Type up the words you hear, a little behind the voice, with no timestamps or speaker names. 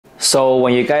So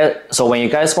when you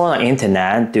guys go on the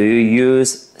internet, do you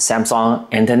use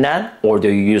Samsung Internet or do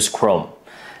you use Chrome?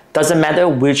 Doesn't matter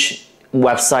which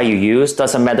website you use,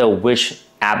 doesn't matter which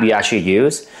app you actually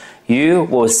use, you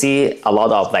will see a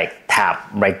lot of like tab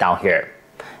right down here.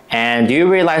 And do you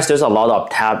realize there's a lot of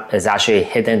tab is actually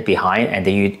hidden behind, and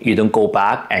then you don't go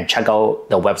back and check out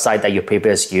the website that you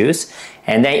previously used,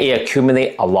 and then it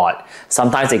accumulates a lot.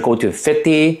 Sometimes they go to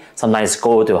 50, sometimes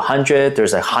go to 100,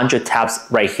 there's 100 tabs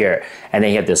right here, and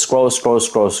then you have to scroll.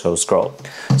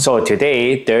 So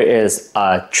today there is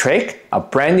a trick, a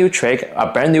brand new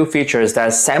features that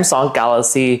Samsung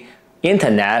Galaxy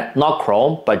Internet, not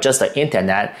Chrome, but just the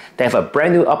internet. They have a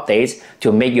brand new update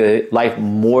to make your life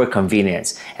more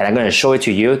convenient. And I'm going to show it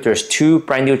to you. There's two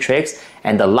brand new tricks,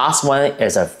 and the last one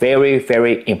is a very,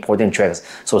 very important trick.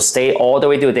 So stay all the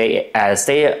way to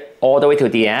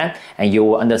the end, and you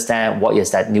will understand what is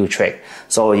that new trick.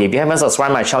 So if you haven't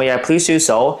subscribed my channel yet, please do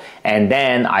so. And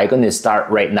then I'm going to start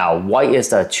right now. What is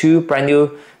the two brand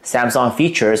new Samsung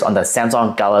features on the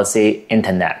Samsung Galaxy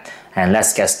Internet? And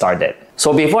let's get started.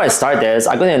 So before I start this,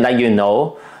 I'm going to let you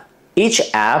know each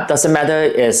app, doesn't matter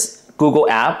is Google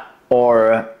app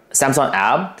or Samsung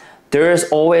app, there's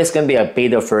always going to be a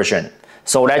beta version.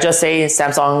 So let's just say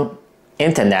Samsung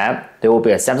Internet, there will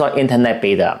be a Samsung Internet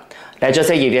beta. Let's just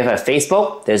say if you have a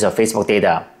Facebook, there's a Facebook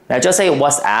beta. Let's just say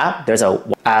WhatsApp, there's a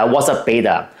WhatsApp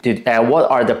beta.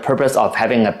 What are the purpose of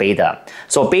having a beta?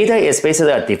 So beta is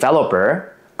basically a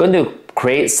developer going to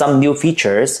create some new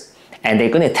features, and they're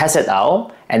going to test it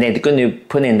out, and they're going to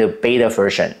put in the beta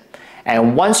version.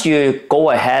 And once you go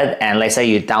ahead and let's say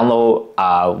you download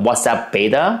WhatsApp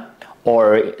beta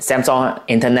or Samsung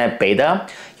Internet beta,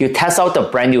 you test out the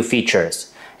brand new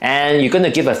features, and you're going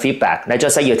to give a feedback. Let's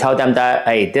just say you tell them that,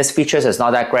 hey, this features is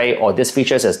not that great, or this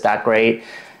features is that great,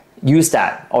 use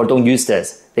that or don't use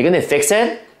this. They're going to fix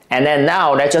it. And then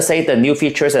now, let's just say the new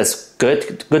features is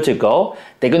good to go.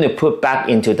 They're going to put back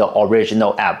into the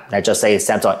original app. Let's just say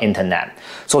Samsung Internet.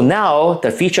 So now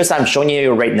the features I'm showing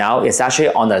you right now is actually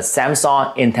on the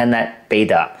Samsung Internet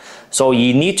beta. So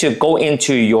you need to go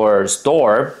into your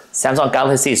store, Samsung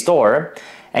Galaxy store,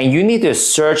 and you need to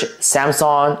search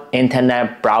Samsung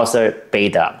Internet Browser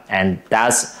Beta. And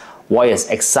that's what is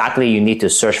exactly you need to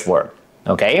search for,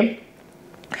 okay?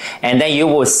 And then you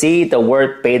will see the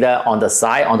word beta on the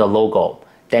side on the logo.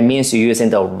 That means you're using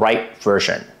the right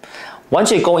version.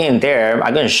 Once you go in there,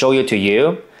 I'm going to show to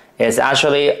you. It's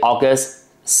actually August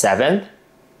 7th,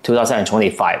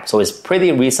 2025. So it's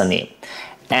pretty recently.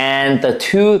 And the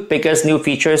two biggest new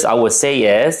features I would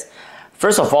say is,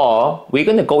 first of all, we're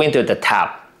going to go into the tab.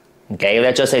 Okay,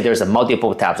 let's just say there's a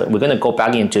multiple tabs. We're going to go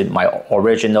back into my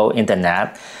original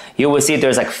internet. You will see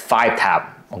there's like 5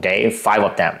 tabs. Okay, 5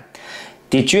 of them.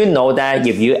 Did you know that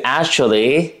if you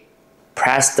actually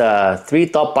press the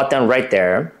 3-dot button right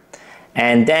there,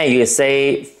 and then you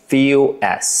say View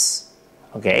As,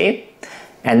 okay?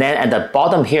 And then at the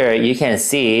bottom here, you can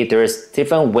see there's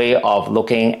different way of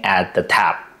looking at the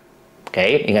tab,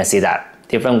 okay? You can see that,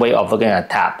 different way of looking at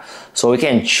tab. So you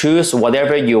can choose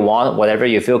whatever you want, whatever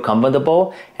you feel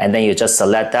comfortable, and then you just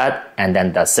select that, and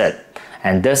then that's it.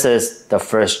 And this is the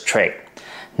first trick.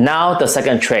 Now the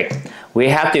second trick, we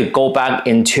have to go back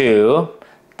into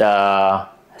the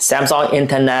Samsung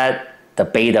Internet, the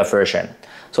beta version.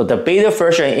 So the beta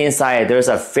version inside, there's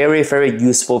a very, very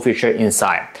useful feature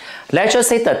inside. Let's just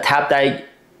say the tab that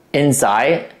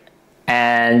inside,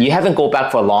 and you haven't go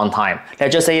back for a long time.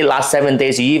 Let's just say last 7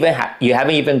 days, you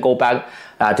haven't even go back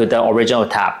to the original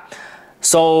tab.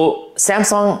 So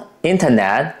Samsung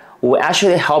Internet will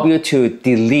actually help you to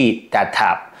delete that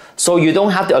tab. So you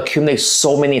don't have to accumulate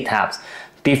so many tabs.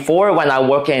 Before, when I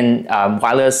work in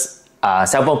wireless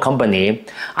cell phone company,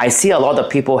 I see a lot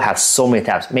of people have so many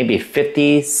tabs, maybe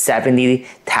 50, 70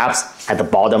 tabs at the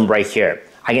bottom right here.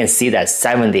 I can see that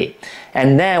 70.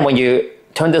 And then when you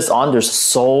turn this on, there's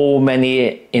so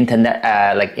many internet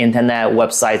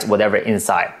websites, whatever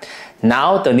inside.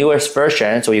 Now the newest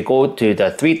version, so you go to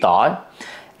the 3-dot,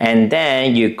 and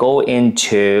then you go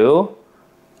into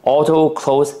auto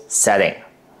close setting.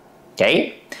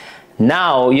 Okay,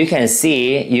 now you can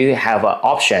see you have an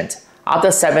option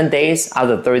after 7 days,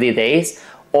 after 30 days,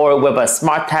 or with a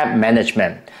smart tab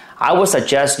management. I would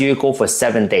suggest you go for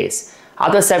 7 days.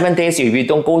 After 7 days, if you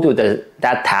don't go to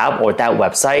that tab or that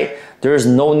website, there is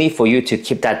no need for you to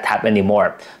keep that tab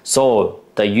anymore. So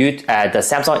the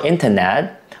Samsung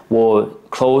Internet will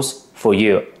close for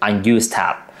you unused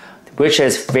tab, which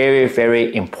is very,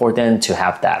 very important to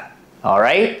have that.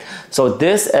 Alright, so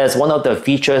this is one of the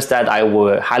features that I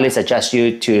would highly suggest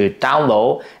you to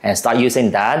download and start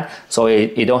using that, so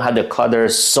you don't have to clutter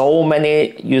so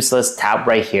many useless tabs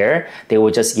right here. They will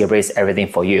just erase everything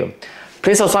for you.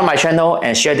 Please subscribe my channel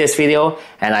and share this video,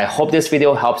 and I hope this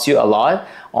video helps you a lot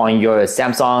on your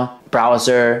Samsung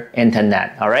browser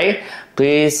internet. Alright,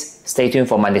 please stay tuned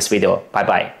for my next video. Bye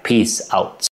bye. Peace out.